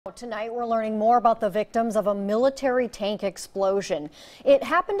Tonight, we're learning more about the victims of a military tank explosion. It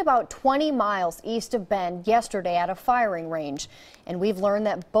happened about 20 miles east of Bend yesterday at a firing range. And we've learned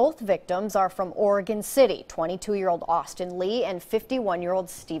that both victims are from Oregon City, 22-year-old Austin Lee and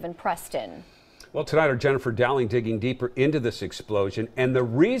 51-year-old Stephen Preston. Well, tonight our Jennifer Dowling digging deeper into this explosion and the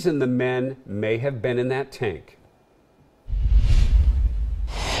reason the men may have been in that tank.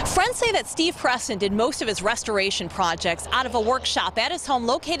 Friends say that Steve Preston did most of his restoration projects out of a workshop at his home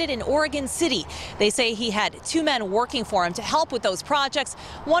located in Oregon City. They say he had two men working for him to help with those projects.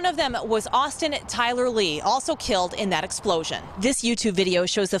 One of them was Austin Tyler Lee, also killed in that explosion. This YouTube video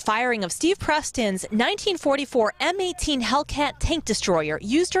shows the firing of Steve Preston's 1944 M18 Hellcat tank destroyer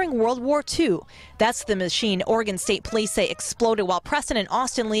used during World War II. That's the machine Oregon State Police say exploded while Preston and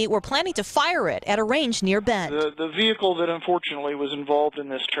Austin Lee were planning to fire it at a range near Bend. The vehicle that unfortunately was involved in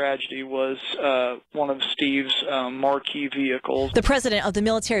this tragedy was one of Steve's marquee vehicles. The president of the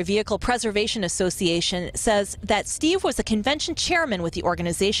Military Vehicle Preservation Association says that Steve was a convention chairman with the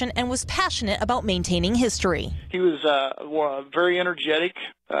organization and was passionate about maintaining history. He was very energetic.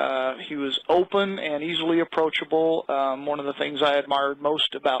 He was open and easily approachable. One of the things I admired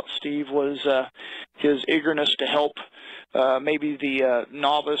most about Steve was his eagerness to help maybe the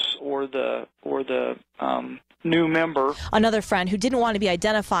novice or the new member. Another friend who didn't want to be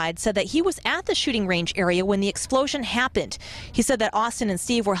identified said that he was at the shooting range area when the explosion happened. He said that Austin and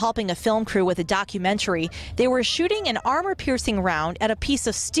Steve were helping a film crew with a documentary. They were shooting an armor-piercing round at a piece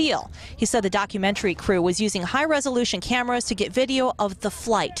of steel. He said the documentary crew was using high-resolution cameras to get video of the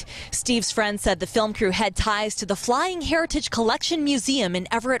flight. Steve's friend said the film crew had ties to the Flying Heritage Collection Museum in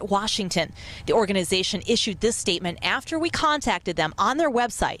Everett, Washington. The organization issued this statement after we contacted them on their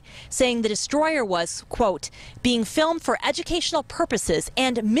website, saying the destroyer was, quote, being filmed for educational purposes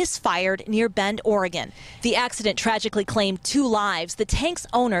and misfired near Bend, Oregon. The accident tragically claimed 2 lives. The tank's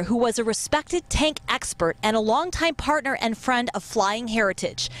owner, who was a respected tank expert and a longtime partner and friend of Flying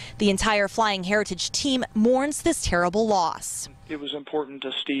Heritage. The entire Flying Heritage team mourns this terrible loss. It was important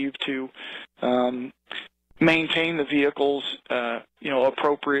to Steve to maintain the vehicles,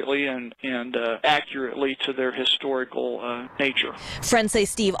 appropriately and accurately to their historical nature. Friends say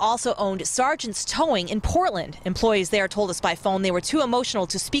Steve also owned Sargent's Towing in Portland. Employees there told us by phone they were too emotional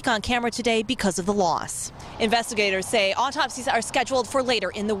to speak on camera today because of the loss. Investigators say autopsies are scheduled for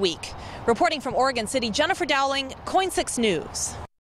later in the week. Reporting from Oregon City, Jennifer Dowling, KOIN 6 News.